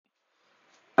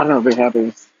I don't know if it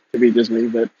happens to be just me,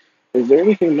 but is there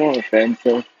anything more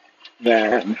offensive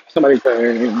than somebody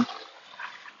saying,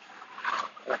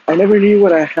 I never knew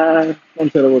what I had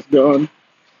until it was gone?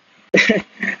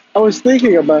 I was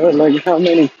thinking about like how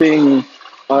many things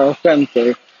are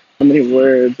offensive, how many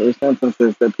words or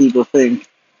sentences that people think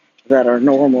that are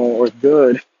normal or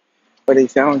good, but they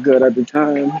sound good at the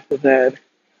time, that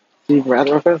seem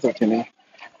rather offensive to me.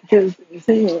 Because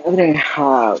saying I didn't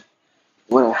have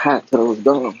what I had till it was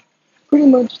gone pretty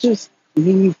much just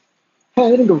means, hey, I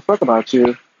didn't give a fuck about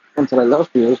you until I loved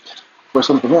you for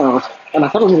something else, and I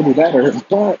thought it was gonna be better,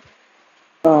 but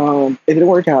it didn't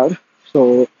work out.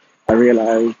 So I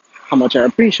realized how much I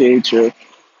appreciate you,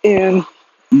 and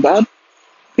that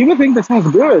people think that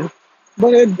sounds good,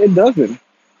 but it doesn't.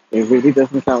 It really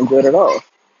doesn't sound good at all.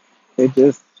 It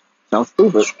just sounds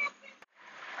stupid.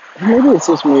 Maybe it's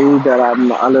just me that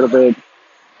I'm a little bit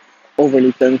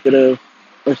overly sensitive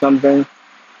or something,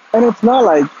 and it's not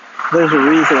like there's a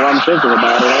reason why I'm thinking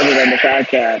about it other than the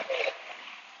fact that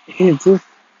it's just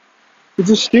it's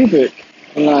just stupid.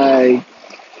 Like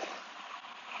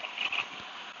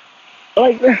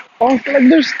like also, like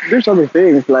there's other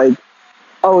things like,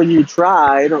 oh, you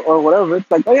tried or whatever.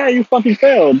 It's like, oh yeah, you fucking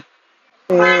failed,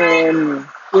 and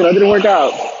it didn't work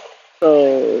out.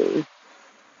 So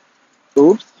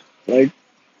oops. Like,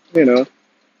 you know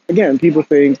again, people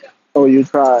think, oh, you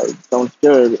tried, sounds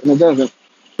good, and it doesn't.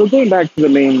 So going back to the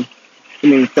main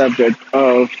subject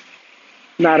of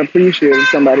not appreciating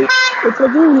somebody, it's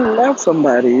like you love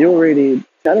somebody, you're already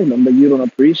telling them that you don't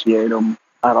appreciate them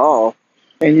at all,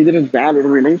 and you didn't value the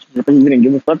relationship, and you didn't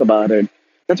give a fuck about it.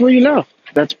 That's where you love.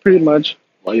 That's pretty much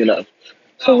what you love.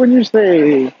 So when you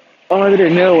say, "Oh, I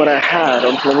didn't know what I had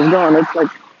until it was gone," it's like,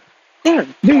 yeah,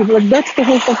 dude, like that's the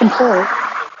whole fucking point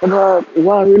about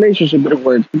why a relationship didn't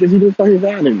work, because you didn't fucking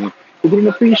value me, you didn't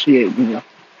appreciate me.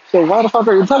 So why the fuck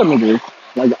are you telling me this?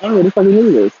 Like I already fucking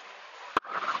knew this.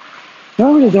 I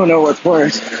really don't know what's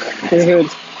worse. If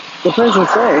it's the person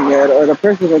saying it or the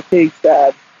person that takes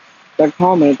that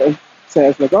comment and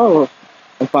says like, "Oh,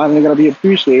 I'm finally gonna be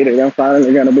appreciated. I'm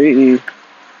finally gonna be,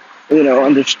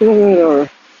 understood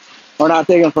or not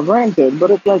taken for granted."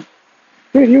 But it's like,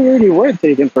 dude, you already were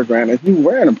taken for granted. You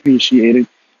weren't appreciated.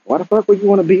 Why the fuck would you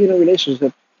want to be in a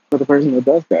relationship with a person that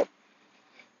does that?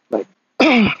 Like,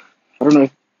 I don't know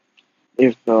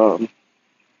if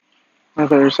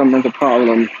whether some mental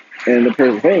problem in the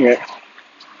person saying it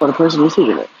or the person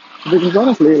receiving it. Because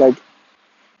honestly, like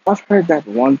I've heard that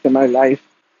once in my life,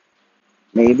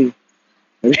 maybe,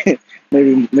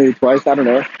 maybe, maybe twice. I don't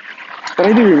know, but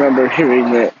I do remember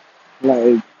hearing it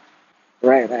like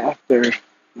right after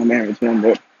my marriage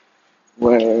ended,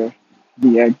 where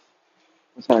the ex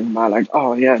was talking about like,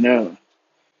 "Oh yeah, no,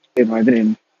 I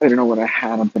didn't know what I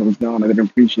had until it was gone. I didn't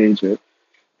appreciate it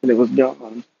until it was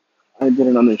gone. I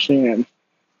didn't understand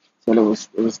until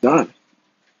it was done."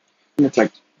 And it's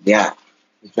like, yeah,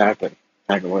 exactly,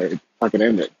 exactly where it fucking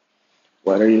ended.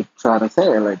 What are you trying to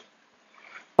say? Like,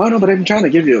 oh no, but I'm trying to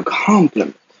give you a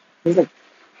compliment. It's like,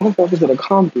 how the fuck is it a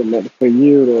compliment for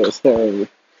you to say,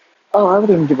 oh, I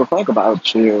didn't give a fuck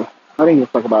about you. I didn't give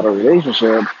a fuck about a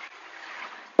relationship.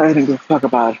 I didn't give a fuck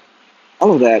about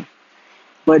all of that.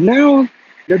 But now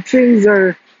that things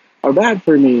are bad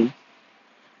for me,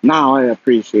 now I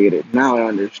appreciate it. Now I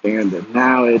understand it.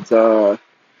 Now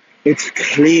it's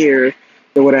clear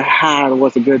that what I had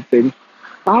was a good thing.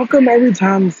 How come every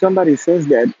time somebody says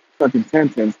that fucking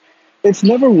sentence, it's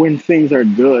never when things are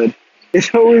good.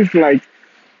 It's always like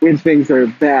when things are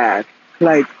bad.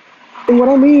 Like, and what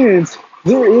I mean is,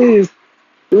 there is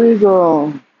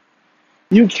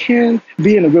you can't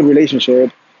be in a good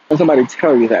relationship and somebody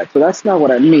tell you that. So that's not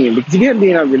what I mean, because you can't be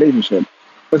in a relationship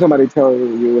but somebody tell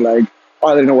you like, oh,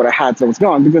 I didn't know what I had, so it's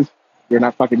gone, because you're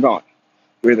not fucking gone.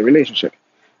 You're in the relationship.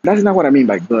 That's not what I mean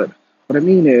by good. What I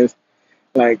mean is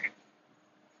like,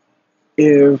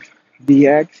 if the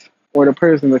ex or the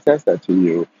person that says that to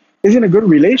you is in a good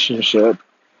relationship,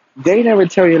 they never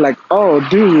tell you like, oh,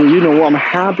 dude, I'm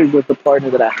happy with the partner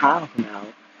that I have now.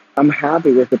 I'm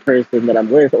happy with the person that I'm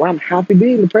with, or I'm happy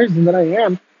being the person that I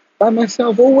am by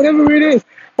myself, or whatever it is.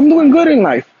 I'm doing good in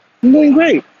life. I'm doing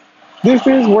great. This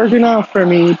is working out for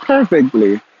me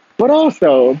perfectly. But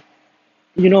also,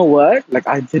 you know what? Like,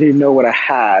 I didn't know what I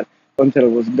had until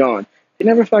it was gone. It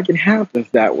never fucking happens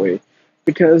that way.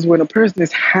 Because when a person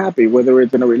is happy, whether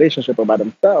it's in a relationship or by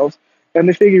themselves, and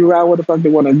they figure out what the fuck they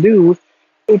want to do,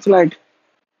 it's like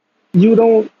you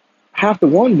don't have to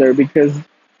wonder, because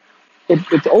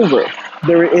it's over.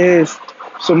 There is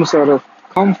some sort of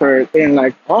comfort in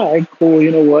like, all right, cool,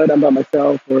 you know what? I'm by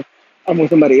myself, or I'm with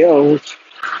somebody else.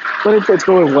 But it's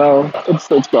going well.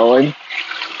 It's going.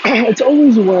 It's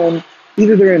always when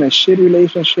either they're in a shit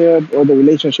relationship or the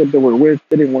relationship they were with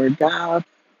didn't work out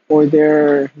or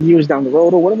they're years down the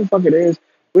road or whatever the fuck it is.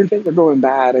 When things are going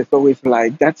bad, it's always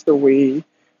like that's the way to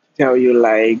tell you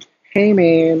like, hey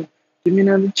man, give me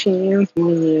another chance,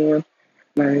 man.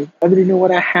 Like I didn't know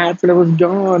what I had till it was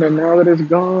gone, and now that it's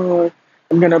gone,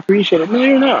 I'm gonna appreciate it. No,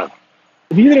 you're not.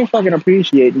 If you didn't fucking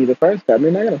appreciate me the first time,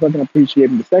 you're not gonna fucking appreciate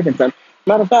me the second time.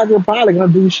 Matter of fact, you're probably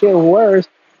gonna do shit worse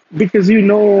because you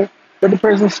know that the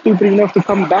person's stupid enough to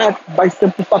come back by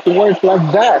simple fucking words like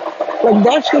that. Like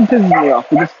that shit pisses me off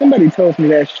because somebody tells me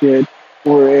that shit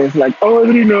where it's like, oh, I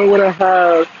already know what I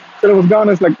have. So it was gone.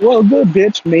 It's like, well, good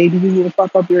bitch. Maybe you need to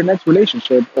fuck up your next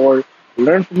relationship or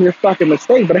learn from your fucking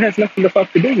mistake, but it has nothing to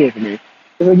fuck to do with me.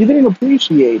 It's like you didn't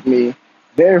appreciate me.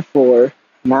 Therefore,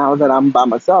 now that I'm by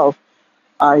myself,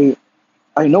 I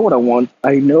I know what I want.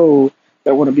 I know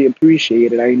that I want to be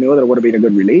appreciated. I know that I want to be in a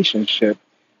good relationship.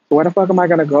 So why the fuck am I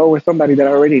gonna go with somebody that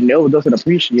I already know doesn't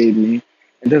appreciate me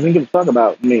and doesn't give a fuck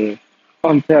about me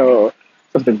until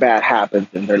something bad happens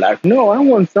in their life? No, I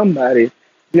want somebody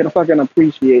who's gonna fucking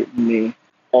appreciate me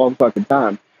all the fucking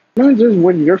time. Not just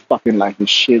when your fucking life is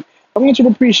shit. I want you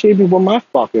to appreciate me when my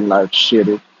fucking life shit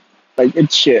is. Like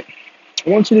it's shit. I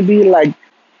want you to be like,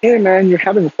 hey man, you're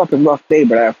having a fucking rough day,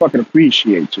 but I fucking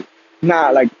appreciate you.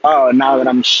 Not like, oh, now that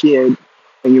I'm shit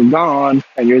and you're gone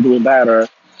and you're doing better,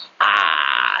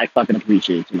 I fucking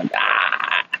appreciate you. Like,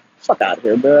 fuck out of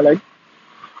here, bro. Like,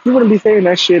 you wouldn't be saying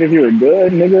that shit if you were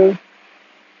good, nigga.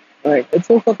 Like, it's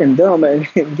so fucking dumb, man.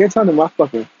 It gets under my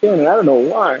fucking skin, and I don't know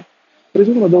why. But it's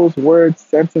one of those words,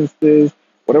 sentences,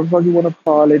 whatever fuck you want to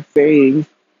call it, sayings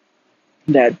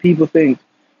that people think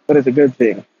that it's a good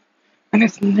thing. And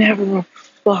it's never a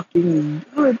fucking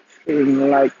good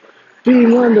thing. Like being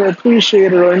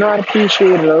underappreciated or not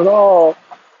appreciated at all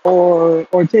or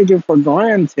taken for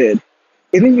granted.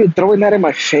 And then you're throwing that in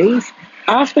my face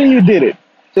after you did it.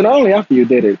 So not only after you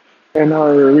did it and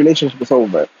our relationship was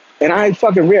over. And I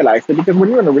fucking realized it because when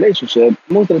you're in a relationship,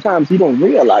 most of the times you don't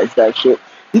realize that shit.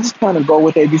 You just kind of go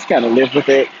with it, you just kind of live with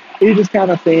it. You just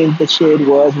kind of think the shit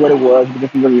was what it was because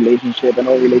it's a relationship and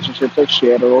all relationships are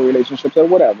shit or all relationships are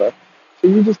whatever. So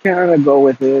you just kind of go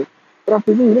with it. But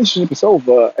after the relationship is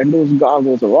over and those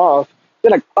goggles are off,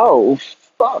 you're like, oh,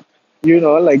 fuck. You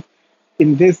know, like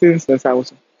in this instance, I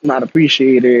was not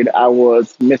appreciated, I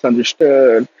was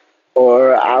misunderstood,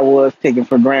 or I was taken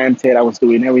for granted. I was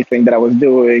doing everything that I was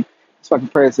doing. This fucking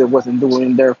person wasn't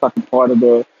doing their fucking part of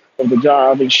the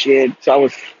job and shit. So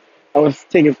I was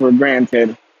taken for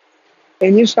granted.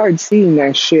 And you start seeing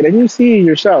that shit, and you see it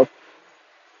yourself.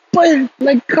 But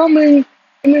like coming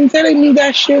and then telling me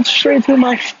that shit straight to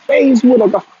my face with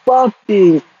like a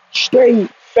fucking straight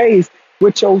face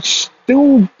with your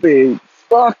stupid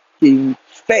fucking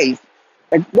face.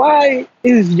 Like why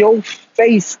is your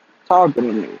face talking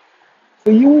to me?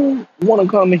 So you wanna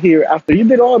come here after you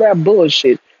did all that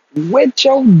bullshit with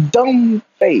your dumb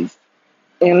face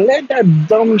and let that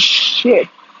dumb shit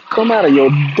come out of your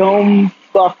dumb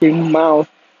fucking mouth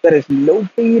that is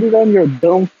located on your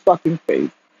dumb fucking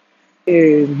face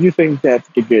and you think that's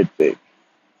a good thing.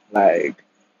 Like,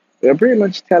 they're pretty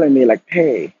much telling me, like,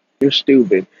 hey, you're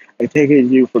stupid. I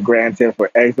taken you for granted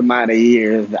for X amount of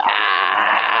years.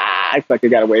 I fucking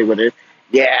got away with it.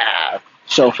 Yeah,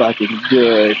 so fucking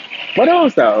good. But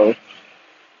also,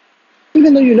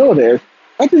 even though you know this,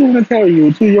 I just want to tell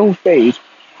you to your face,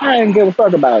 I ain't give a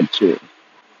fuck about you.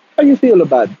 How you feel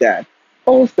about that?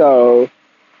 Also,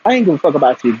 I ain't give a fuck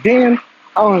about you then.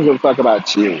 I don't give a fuck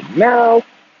about you now.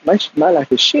 My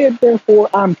life is shit, therefore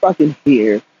I'm fucking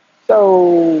here.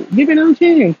 So give it a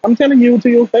chance. I'm telling you to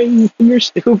your face, you're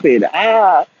stupid.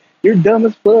 You're dumb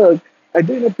as fuck. I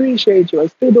didn't appreciate you. I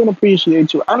still don't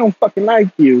appreciate you. I don't fucking like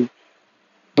you.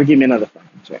 But give me another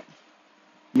fucking chance.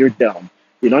 You're dumb.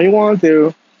 You know you want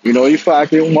to. You know you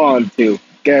fucking want to.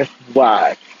 Guess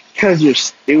why? Because you're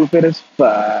stupid as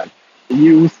fuck.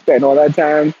 You spend all that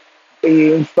time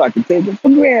being fucking taken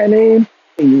for granted,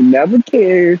 and you never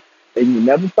cared, and you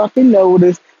never fucking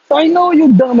noticed. So I know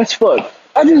you're dumb as fuck.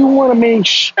 I just want to make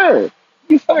sure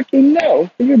you fucking know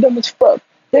that you're dumb as fuck.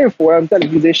 Therefore, I'm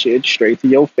telling you this shit straight to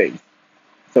your face.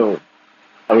 So,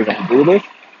 are we gonna do this?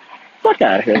 Fuck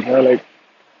out of here, bro. Like,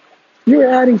 you're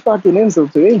adding fucking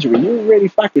insult to injury. You already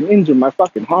fucking injured my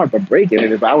fucking heart by breaking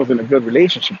it if I was in a good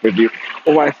relationship with you,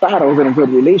 or I thought I was in a good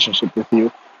relationship with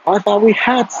you. I thought we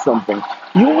had something.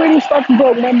 You already fucking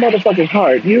broke my motherfucking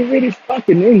heart. You already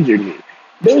fucking injured me.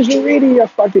 There's already a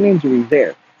fucking injury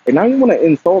there. And now you want to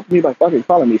insult me by fucking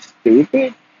calling me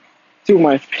stupid to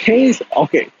my face?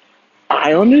 Okay,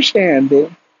 I understand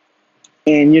it.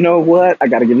 And you know what? I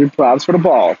gotta give you props for the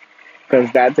ball.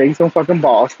 because that takes some fucking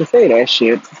balls to say that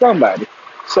shit to somebody.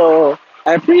 So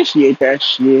I appreciate that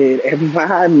shit, and my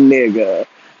nigga,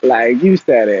 like you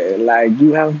said it, like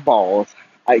you have balls.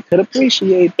 I could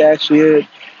appreciate that shit,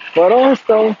 but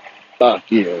also, fuck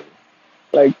you.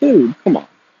 Like, dude, come on,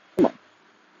 come on.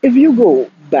 If you go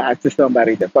back to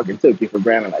somebody that fucking took you for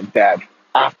granted like that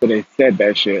after they said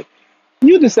that shit,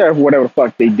 you deserve whatever the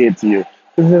fuck they did to you.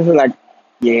 Because it's like,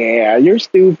 yeah, you're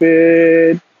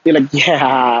stupid. You're like,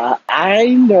 yeah, I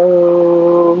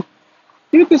know.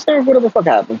 You deserve whatever the fuck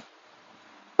happens.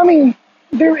 I mean,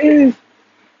 there is,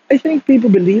 I think people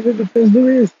believe it because there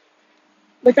is,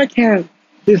 like, I can't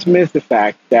dismiss the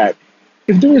fact that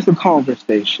if there is a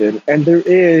conversation and there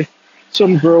is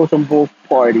some growth on both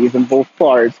parties and both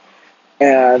parts,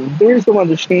 and there's some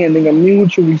understanding and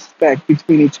mutual respect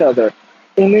between each other.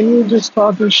 And then you're just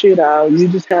talking shit out, you're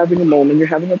just having a moment, you're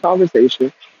having a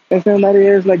conversation, and somebody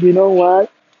is like, you know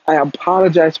what? I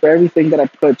apologize for everything that I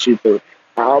put you through.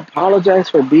 I apologize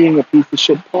for being a piece of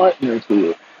shit partner to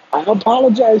you. I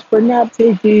apologize for not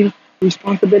taking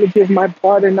responsibility of my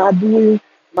part and not doing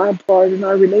my part in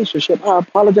our relationship. I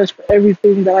apologize for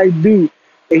everything that I do.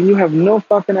 And you have no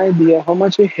fucking idea how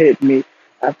much it hit me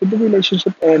after the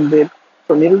relationship ended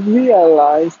for me to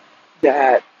realize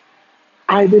that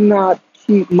I did not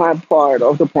keep my part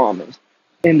of the promise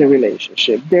in the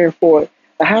relationship. Therefore,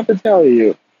 I have to tell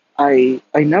you, I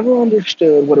never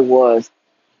understood what it was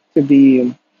to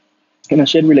be in a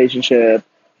shit relationship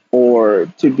or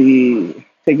to be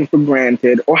taken for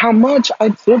granted or how much I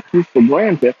took you for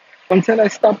granted until I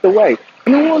stepped away.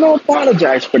 And I want to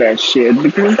apologize for that shit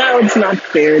because that was not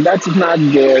fair. That's not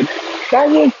good.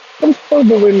 That was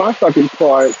further with my fucking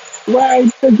part where I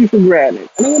took you for granted.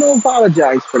 And I want to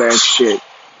apologize for that shit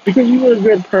because you were a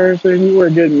good person. You were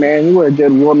a good man. You were a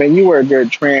good woman. You were a good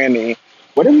tranny.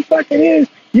 Whatever the fuck it is,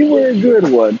 you were a good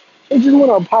one. I just want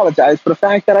to apologize for the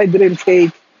fact that I didn't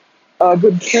take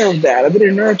good care of that. I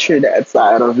didn't nurture that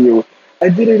side of you. I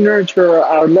didn't nurture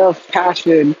our love,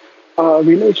 passion,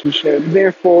 relationship.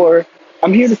 Therefore,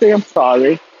 I'm here to say I'm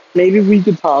sorry. Maybe we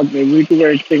could talk. Maybe we could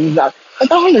work things out.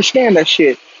 Like I understand that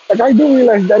shit. Like I do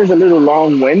realize that is a little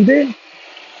long-winded,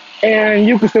 and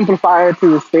you could simplify it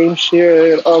to the same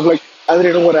shit of like I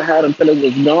didn't know what I had until it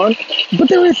was gone. But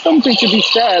there is something to be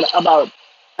said about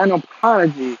an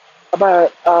apology,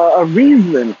 about a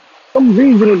reason, some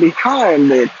reasoning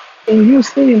behind it, and you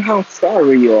saying how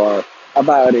sorry you are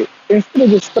about it instead of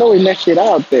just throwing that shit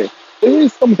out there. There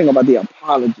is something about the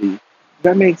apology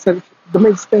that makes sense, that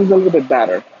makes things a little bit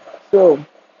better. So,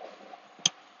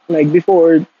 like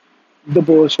before the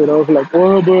bullshit of like,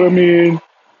 oh, but I mean,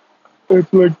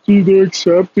 it's like, see, they're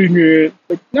accepting it.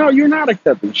 Like, no, you're not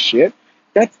accepting shit.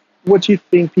 That's what you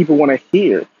think people want to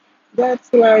hear.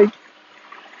 That's like,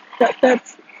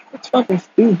 that's fucking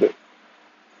stupid.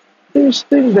 There's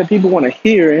things that people want to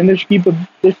hear, and there's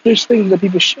things that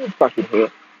people should fucking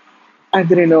hear. I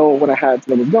didn't know what I had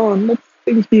till it was gone. That's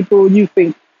things people you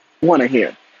think want to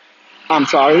hear. I'm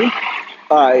sorry.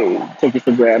 I took it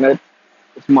for granted.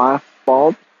 It's my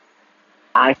fault.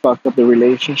 I fucked up the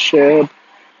relationship.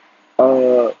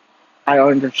 Uh, I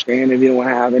understand if you don't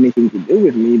have anything to do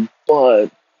with me,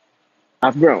 but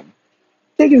I've grown.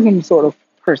 Taking some sort of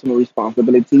personal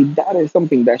responsibility, that is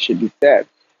something that should be said.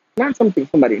 Not something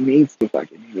somebody needs to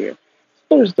fucking hear.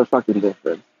 There's the fucking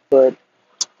difference. But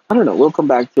I don't know, we'll come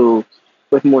back to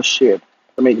with more shit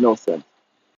that make no sense.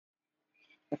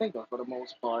 I think that for the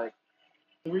most part,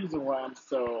 the reason why I'm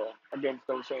so against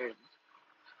those things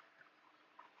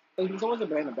is it's always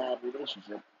been a bad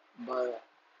relationship. But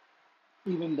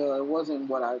even though it wasn't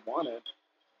what I wanted,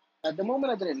 at the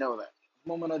moment I didn't know that. The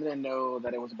moment I didn't know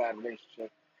that it was a bad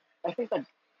relationship. I think like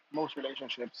most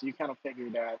relationships, you kind of figure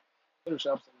that there's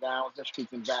ups and downs, there's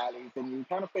peaks and valleys, and you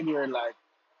kind of figure like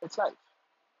it's life.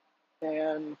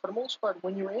 And for the most part,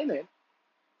 when you're in it,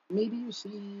 maybe you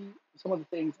see some of the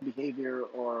things, behavior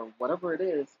or whatever it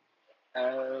is,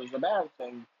 as a bad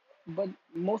thing. But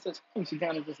most of the times, you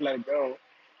kind of just let it go.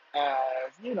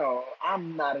 As you know,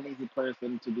 I'm not an easy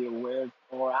person to deal with,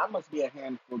 or I must be a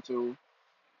handful too.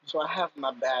 So I have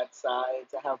my bad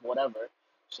sides, I have whatever.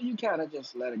 So you kind of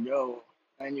just let it go,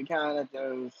 and you kind of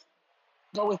just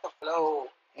go with the flow,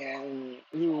 and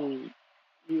you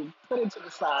put it to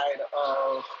the side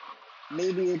of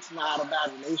maybe it's not a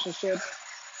bad relationship,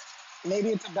 maybe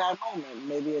it's a bad moment,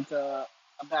 maybe it's a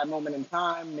bad moment in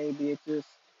time, maybe it's just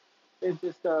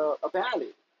a valley.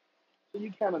 So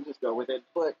you kind of just go with it.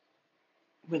 But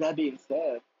with that being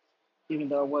said, even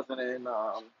though I wasn't in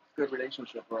a good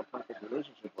relationship or a perfect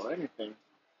relationship or anything,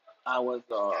 I was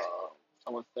uh I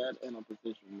was set in a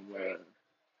position where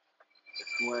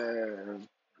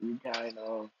you kind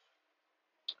of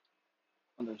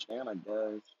understand, I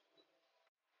guess.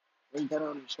 You gotta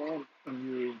understand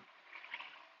when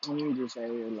you just say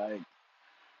like,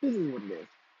 this is what it is.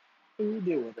 And you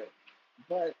deal with it.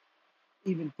 But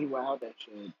even throughout that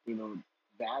shit,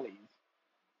 valleys,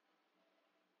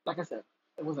 like I said,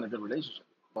 it wasn't a good relationship.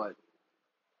 But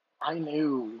I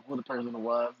knew who the person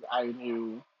was. I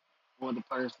knew what the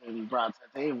person brought to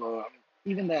the table.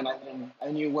 Even then,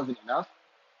 I knew it wasn't enough,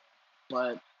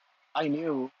 but I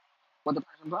knew what the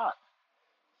person brought.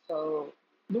 So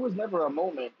there was never a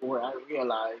moment where I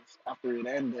realized after it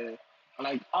ended,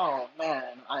 like, oh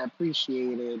man, I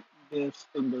appreciated this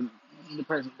thing that the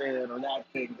person did or that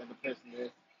thing that the person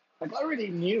did. Like, I already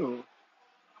knew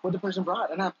what the person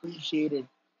brought, and I appreciated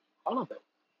all of it.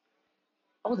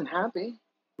 I wasn't happy.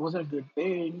 It wasn't a good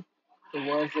thing. It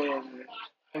wasn't.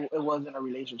 It wasn't a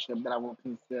relationship that I would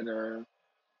consider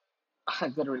a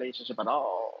good relationship at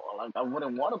all. Like, I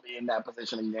wouldn't want to be in that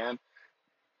position again.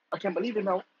 I can't believe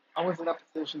I was in that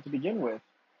position to begin with.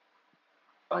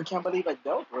 I can't believe I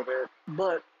dealt with it.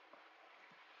 But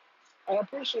I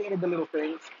appreciated the little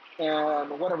things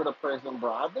and whatever the person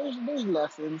brought. There's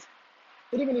lessons.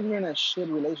 And even if you're in a shit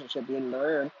relationship, you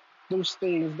learn those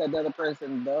things that the other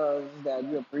person does that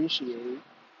you appreciate.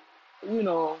 You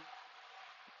know,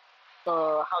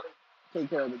 how they take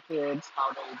care of the kids,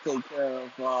 how they take care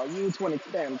of you to an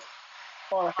extent,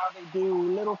 or how they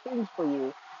do little things for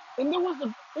you. And there was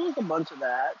a bunch of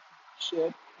that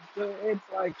shit. So it's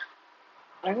like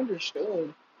I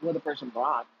understood what the person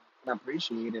brought and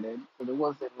appreciated it. So it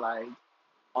wasn't like,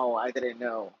 oh, I didn't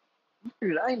know.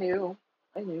 Dude, I knew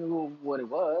what it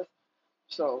was.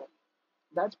 So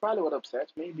that's probably what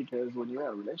upsets me because when you're in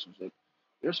a relationship,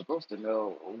 you're supposed to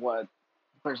know what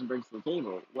the person brings to the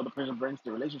table, what the person brings to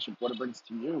the relationship, what it brings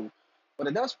to you, what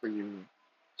it does for you.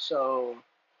 So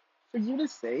for you to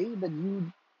say that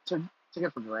you took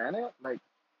it for granted, like,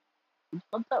 it's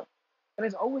fucked up. And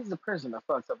it's always the person that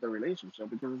fucks up the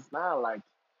relationship because it's not like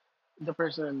the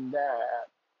person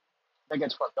that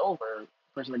gets fucked over, the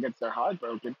person that gets their heart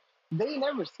broken, they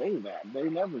never say that. They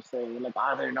never say like,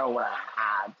 I didn't know what I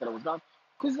had till it was gone.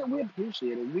 Because we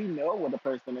appreciate it. We know what the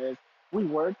person is. We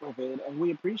work with it and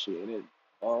we appreciate it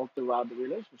all throughout the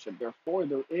relationship. Therefore,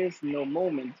 there is no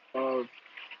moment of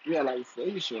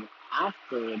realization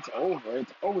after it's over.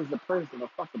 It's always the person that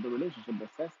fucked up the relationship that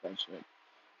says that shit.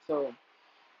 So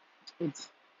it's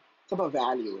it's about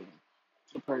valuing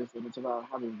the person. It's about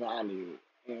having value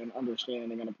and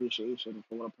understanding and appreciation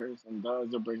for what a person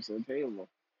does or brings to the table.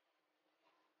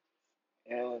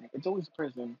 And it's always the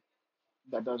person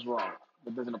that does wrong,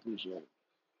 that doesn't appreciate it.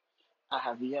 I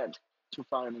have yet to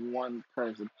find one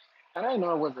person. And I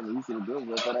know it wasn't easy to deal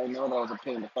with, but I know that was a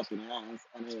pain in the fucking ass.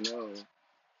 And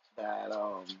that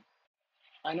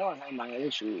I know I had my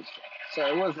issues. So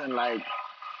it wasn't like,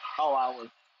 oh, I was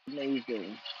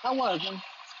amazing. I wasn't.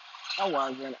 I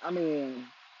wasn't. I mean,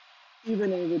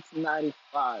 even if it's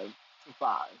 95 to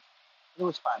 5, there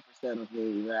was 5% of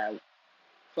me that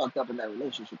fucked up in that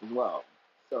relationship as well.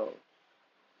 So,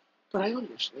 but I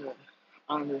understood.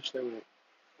 I understood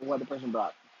what the person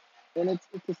brought, and it's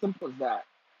as simple as that.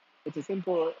 It's as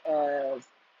simple as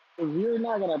if you're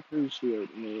not gonna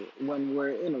appreciate me when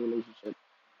we're in a relationship,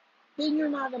 then you're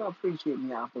not gonna appreciate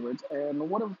me afterwards. And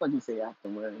what the fuck you say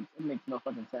afterwards? It makes no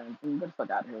fucking sense. And get the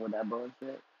fuck out of here with that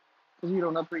bullshit. Because you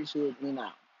don't appreciate me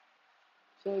now.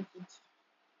 So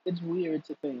it's weird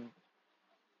to think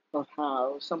of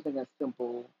how something as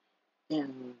simple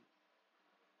and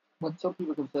what some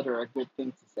people consider a good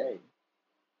thing to say,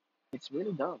 it's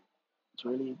really dumb. It's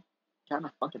really kind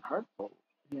of fucking hurtful.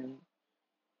 And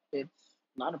it's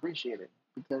not appreciated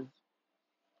because,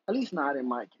 at least not in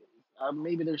my case.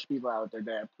 Maybe there's people out there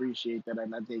that appreciate that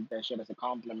and I take that shit as a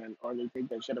compliment or they take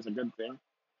that shit as a good thing.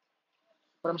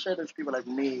 But I'm sure there's people like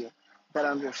me that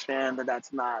understand that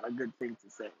that's not a good thing to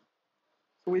say.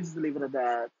 So we just leave it at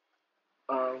that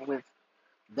with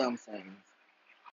dumb sayings.